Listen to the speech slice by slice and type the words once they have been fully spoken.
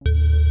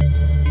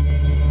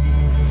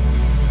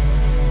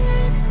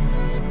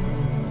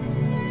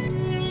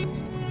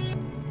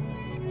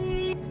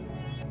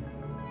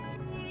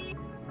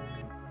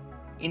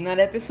our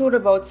episode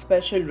about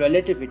special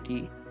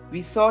relativity, we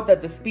saw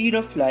that the speed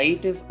of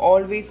light is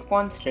always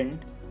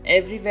constant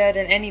everywhere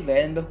and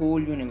anywhere in the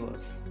whole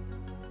universe.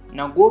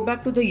 Now go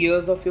back to the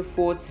years of your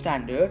 4th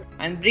standard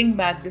and bring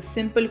back this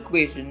simple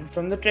equation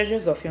from the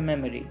treasures of your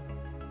memory.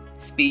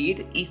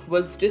 Speed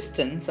equals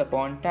distance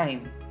upon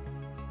time.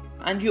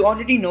 And you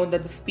already know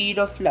that the speed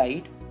of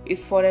light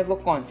is forever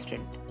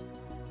constant,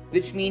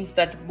 which means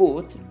that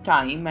both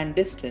time and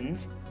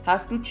distance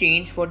have to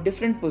change for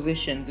different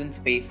positions in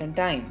space and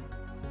time,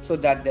 so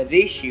that the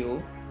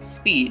ratio,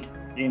 speed,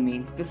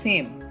 remains the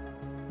same.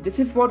 This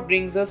is what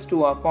brings us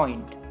to our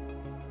point.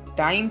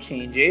 Time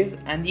changes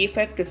and the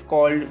effect is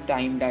called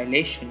time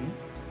dilation.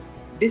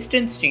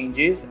 Distance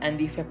changes and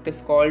the effect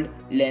is called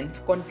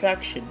length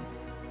contraction.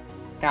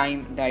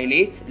 Time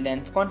dilates,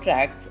 length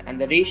contracts, and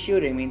the ratio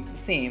remains the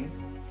same.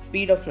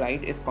 Speed of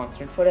light is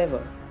constant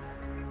forever.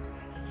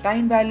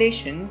 Time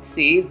dilation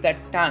says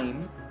that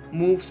time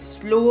moves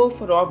slower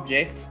for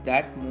objects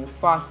that move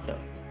faster.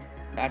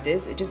 That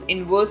is, it is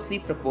inversely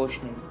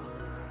proportional.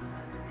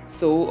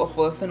 So, a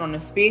person on a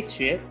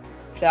spaceship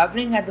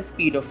traveling at the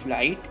speed of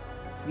light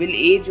will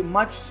age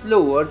much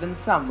slower than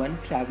someone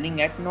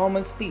traveling at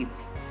normal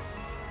speeds.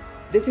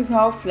 This is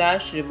how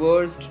Flash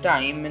reversed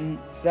time in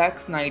Zack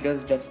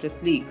Snyder's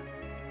Justice League.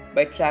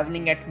 By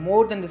traveling at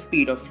more than the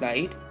speed of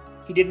light,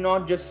 he did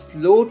not just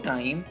slow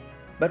time,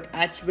 but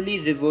actually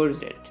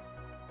reverse it.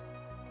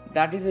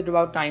 That is it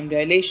about time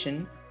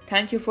dilation.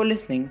 Thank you for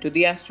listening to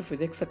the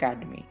Astrophysics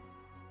Academy.